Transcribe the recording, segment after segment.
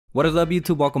What is up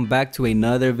YouTube? Welcome back to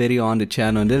another video on the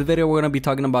channel. In this video we're going to be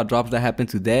talking about drops that happened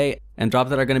today and drops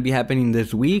that are going to be happening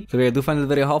this week. So if you do find this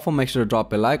video helpful, make sure to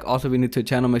drop a like. Also, if you're new to the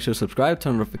channel, make sure to subscribe,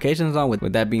 turn notifications on.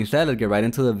 With that being said, let's get right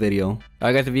into the video.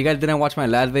 Alright guys, if you guys didn't watch my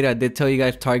last video, I did tell you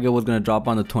guys Target was going to drop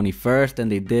on the 21st,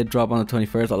 and they did drop on the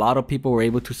 21st. A lot of people were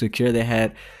able to secure. They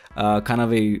had kind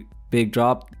of a big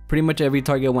drop. Pretty much every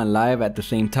Target went live at the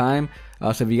same time.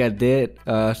 So if you guys did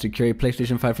secure a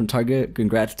PlayStation 5 from Target,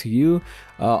 congrats to you.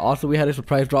 Also, we had a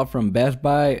surprise drop from Best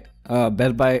Buy.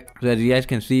 Best Buy, as you guys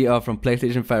can see, from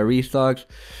PlayStation 5 Restocks,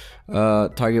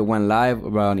 Target went live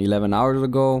around 11 hours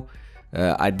ago.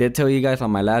 I did tell you guys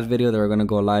on my last video they were going to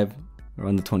go live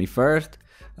around the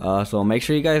 21st. So make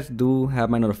sure you guys do have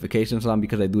my notifications on,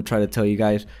 because I do try to tell you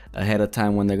guys ahead of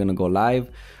time when they're going to go live.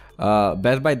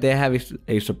 Best Buy did have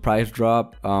a surprise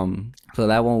drop, so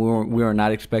that one we were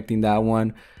not expecting that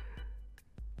one.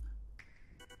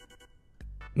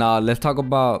 Now let's talk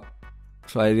about,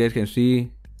 so as you guys can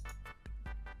see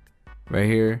right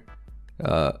here,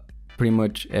 pretty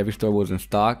much every store was in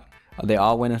stock. They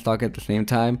all went in stock at the same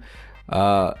time.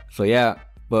 So yeah,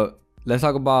 but let's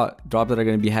talk about drops that are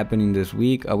going to be happening this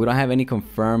week. We don't have any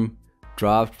confirmed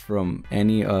drops from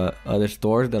any other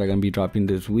stores that are going to be dropping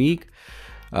this week.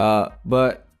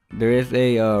 But there is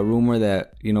a rumor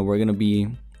that, you know,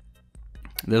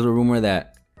 there's a rumor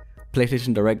that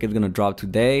PlayStation Direct is gonna drop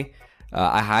today.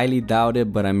 I highly doubt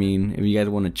it, but I mean, if you guys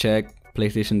want to check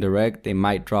PlayStation Direct, they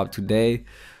might drop today.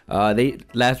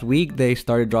 Last week they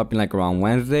started dropping like around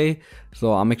Wednesday,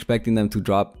 so I'm expecting them to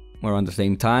drop around the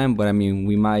same time. But I mean,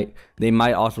 they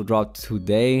might also drop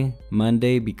today,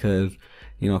 Monday, because,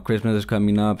 you know, Christmas is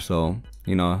coming up, so,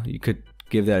 you know, you could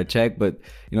give that a check, but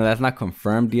you know, that's not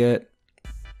confirmed yet.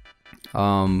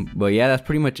 But yeah, that's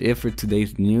pretty much it for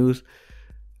today's news.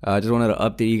 I just wanted to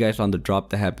update you guys on the drop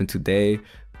that happened today.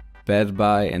 Best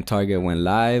Buy and Target went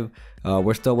live.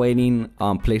 We're still waiting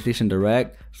on PlayStation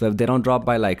Direct, so if they don't drop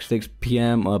by like 6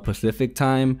 p.m. Pacific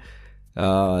time,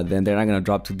 then they're not gonna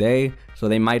drop today. So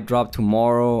they might drop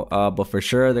tomorrow, but for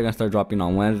sure they're gonna start dropping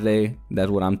on Wednesday. That's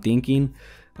what I'm thinking.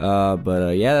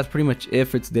 But yeah, that's pretty much it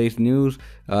for today's news.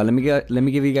 Let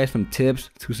me give you guys some tips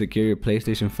to secure your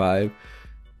PlayStation 5.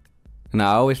 And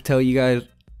I always tell you guys,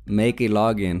 make a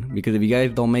login, because if you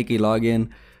guys don't make a login,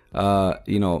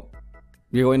 you know,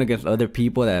 you're going against other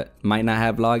people that might not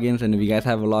have logins. And if you guys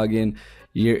have a login,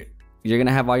 you're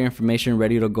gonna have all your information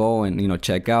ready to go and, you know,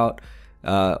 check out.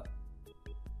 But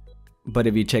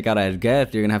if you check out as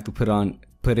guests, you're gonna have to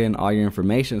put in all your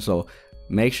information. So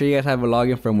make sure you guys have a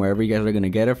login from wherever you guys are going to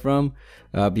get it from,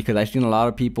 because I've seen a lot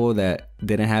of people that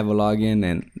didn't have a login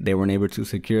and they weren't able to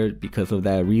secure it because of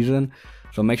that reason.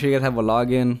 So make sure you guys have a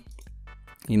login,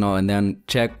 you know, and then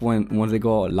check once they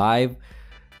go live,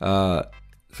 so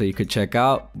you could check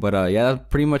out. But yeah, that's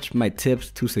pretty much my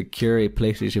tips to secure a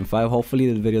PlayStation 5.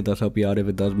 Hopefully this video does help you out. If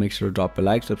it does, make sure to drop a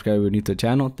like, subscribe if you're new to the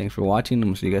channel. Thanks for watching,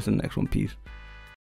 and we'll see you guys in the next one. Peace.